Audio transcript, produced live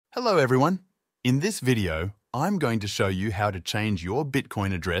Hello everyone. In this video, I'm going to show you how to change your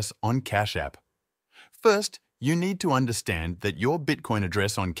Bitcoin address on Cash App. First, you need to understand that your Bitcoin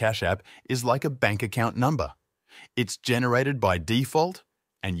address on Cash App is like a bank account number. It's generated by default,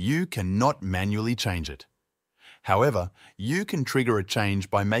 and you cannot manually change it. However, you can trigger a change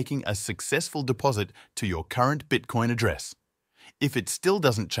by making a successful deposit to your current Bitcoin address. If it still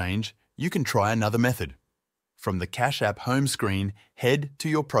doesn't change, you can try another method. From the Cash App home screen, head to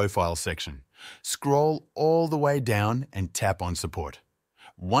your Profile section. Scroll all the way down and tap on Support.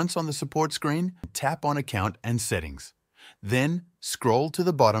 Once on the Support screen, tap on Account and Settings. Then, scroll to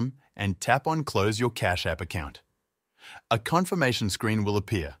the bottom and tap on Close your Cash App account. A confirmation screen will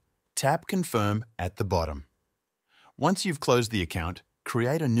appear. Tap Confirm at the bottom. Once you've closed the account,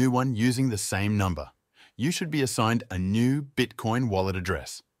 create a new one using the same number. You should be assigned a new Bitcoin wallet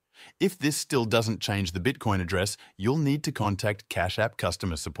address. If this still doesn't change the Bitcoin address, you'll need to contact Cash App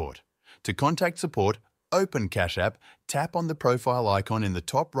customer support. To contact support, open Cash App, tap on the profile icon in the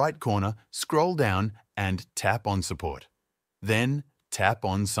top right corner, scroll down and tap on Support. Then tap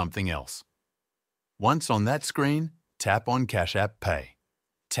on Something Else. Once on that screen, tap on Cash App Pay.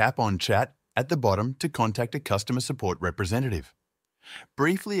 Tap on Chat at the bottom to contact a customer support representative.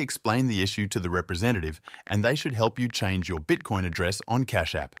 Briefly explain the issue to the representative and they should help you change your Bitcoin address on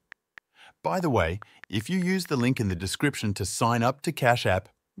Cash App. By the way, if you use the link in the description to sign up to Cash App,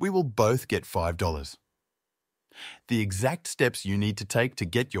 we will both get $5. The exact steps you need to take to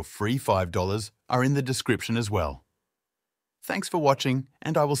get your free $5 are in the description as well. Thanks for watching,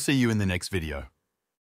 and I will see you in the next video.